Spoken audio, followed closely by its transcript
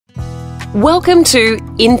Welcome to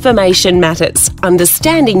Information Matters,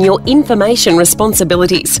 Understanding Your Information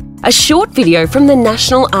Responsibilities, a short video from the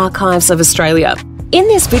National Archives of Australia. In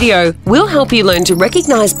this video, we'll help you learn to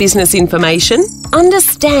recognise business information,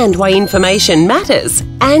 understand why information matters,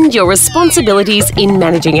 and your responsibilities in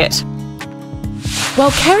managing it.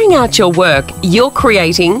 While carrying out your work, you're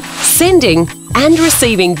creating, sending, and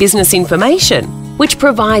receiving business information, which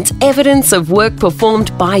provides evidence of work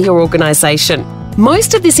performed by your organisation.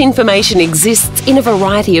 Most of this information exists in a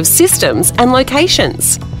variety of systems and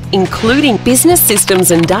locations, including business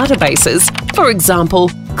systems and databases, for example,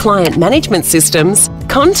 client management systems,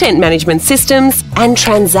 content management systems, and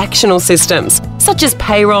transactional systems, such as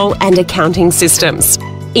payroll and accounting systems,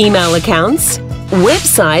 email accounts,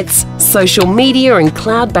 websites, social media and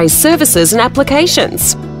cloud-based services and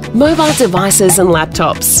applications, mobile devices and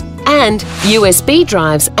laptops, and USB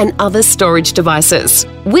drives and other storage devices.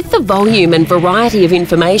 With the volume and variety of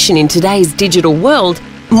information in today's digital world,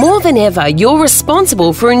 more than ever, you're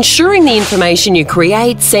responsible for ensuring the information you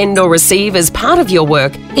create, send or receive as part of your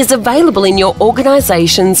work is available in your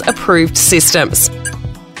organisation's approved systems.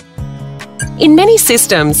 In many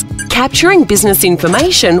systems, capturing business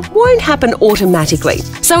information won't happen automatically,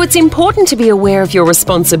 so it's important to be aware of your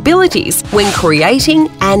responsibilities when creating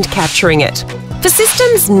and capturing it. For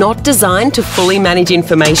systems not designed to fully manage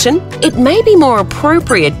information, it may be more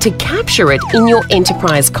appropriate to capture it in your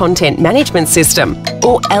enterprise content management system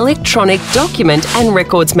or electronic document and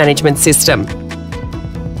records management system.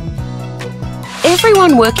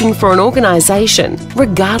 Everyone working for an organisation,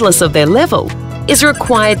 regardless of their level, is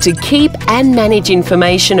required to keep and manage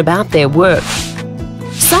information about their work.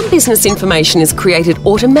 Some business information is created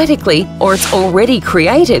automatically or it's already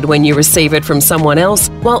created when you receive it from someone else,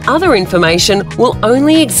 while other information will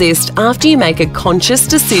only exist after you make a conscious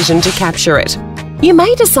decision to capture it. You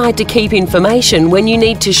may decide to keep information when you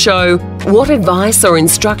need to show what advice or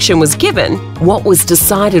instruction was given, what was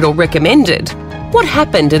decided or recommended, what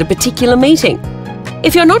happened at a particular meeting.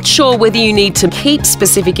 If you're not sure whether you need to keep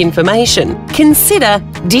specific information, consider,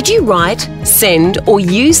 did you write, send or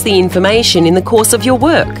use the information in the course of your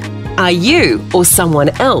work? Are you or someone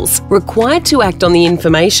else required to act on the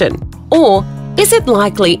information? Or is it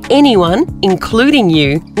likely anyone, including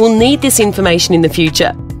you, will need this information in the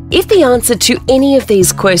future? If the answer to any of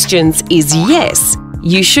these questions is yes,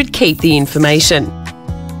 you should keep the information.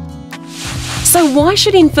 So why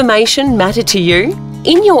should information matter to you?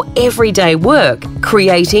 In your everyday work,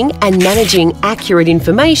 creating and managing accurate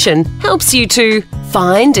information helps you to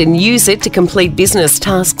find and use it to complete business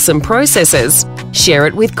tasks and processes, share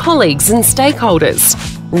it with colleagues and stakeholders,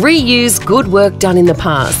 reuse good work done in the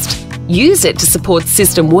past, use it to support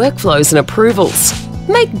system workflows and approvals,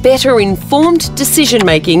 make better informed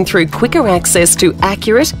decision-making through quicker access to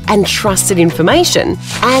accurate and trusted information,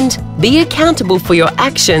 and be accountable for your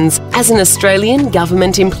actions as an Australian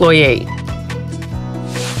government employee.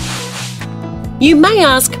 You may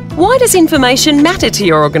ask, why does information matter to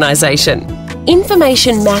your organisation?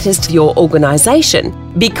 Information matters to your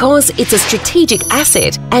organisation because it's a strategic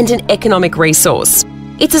asset and an economic resource.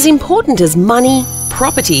 It's as important as money,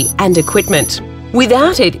 property and equipment.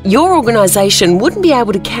 Without it, your organisation wouldn't be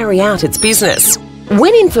able to carry out its business.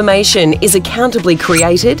 When information is accountably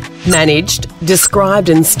created, managed, described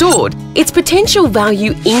and stored, its potential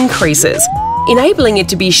value increases, enabling it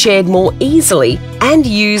to be shared more easily and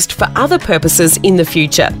used for other purposes in the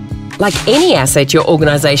future. Like any asset your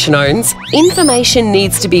organisation owns, information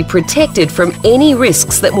needs to be protected from any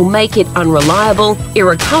risks that will make it unreliable,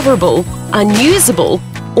 irrecoverable, unusable,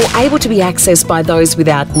 or able to be accessed by those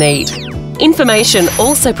without need. Information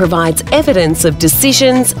also provides evidence of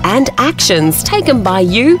decisions and actions taken by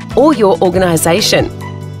you or your organisation.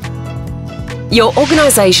 Your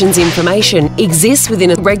organisation's information exists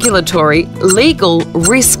within a regulatory, legal,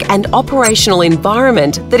 risk and operational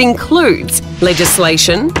environment that includes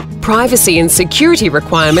legislation, privacy and security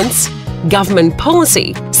requirements, government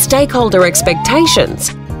policy, stakeholder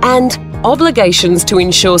expectations, and obligations to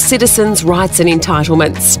ensure citizens' rights and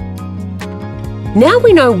entitlements. Now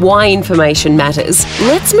we know why information matters,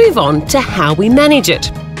 let's move on to how we manage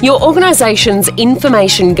it. Your organisation's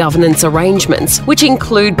information governance arrangements, which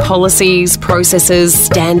include policies, processes,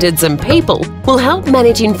 standards and people, will help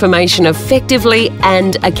manage information effectively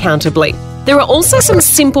and accountably. There are also some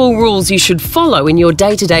simple rules you should follow in your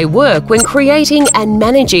day-to-day work when creating and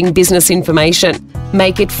managing business information.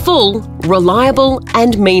 Make it full, reliable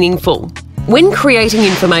and meaningful. When creating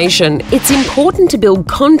information, it's important to build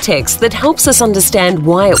context that helps us understand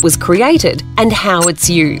why it was created and how it's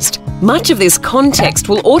used. Much of this context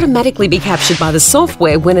will automatically be captured by the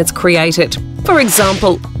software when it's created. For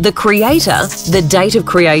example, the creator, the date of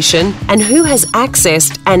creation, and who has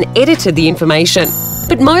accessed and edited the information.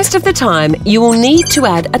 But most of the time, you will need to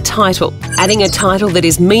add a title. Adding a title that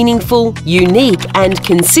is meaningful, unique, and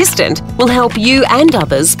consistent will help you and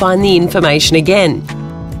others find the information again.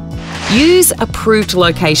 Use approved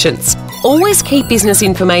locations. Always keep business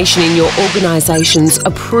information in your organisation's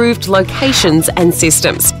approved locations and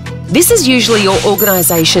systems. This is usually your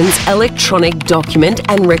organisation's electronic document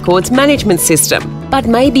and records management system, but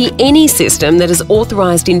may be any system that has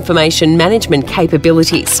authorised information management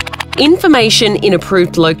capabilities. Information in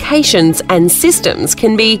approved locations and systems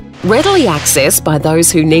can be readily accessed by those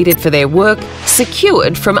who need it for their work,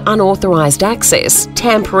 secured from unauthorised access,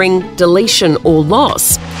 tampering, deletion or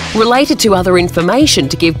loss, related to other information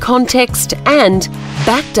to give context, and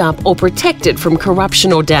backed up or protected from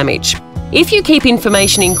corruption or damage. If you keep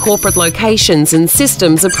information in corporate locations and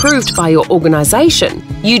systems approved by your organisation,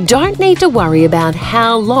 you don't need to worry about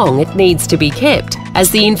how long it needs to be kept, as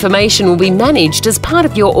the information will be managed as part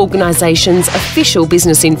of your organisation's official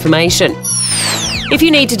business information. If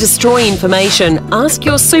you need to destroy information, ask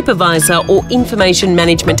your supervisor or information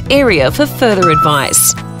management area for further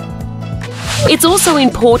advice. It's also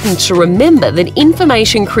important to remember that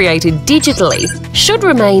information created digitally should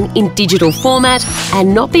remain in digital format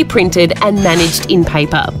and not be printed and managed in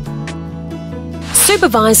paper.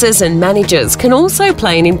 Supervisors and managers can also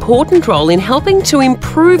play an important role in helping to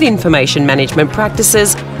improve information management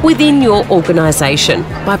practices within your organisation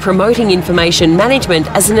by promoting information management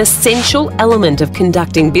as an essential element of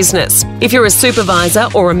conducting business. If you're a supervisor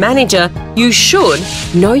or a manager, you should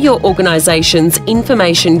know your organisation's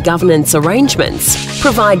information governance arrangements,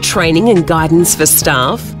 provide training and guidance for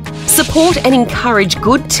staff, support and encourage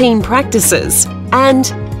good team practices,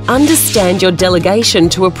 and understand your delegation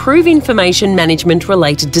to approve information management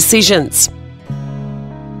related decisions.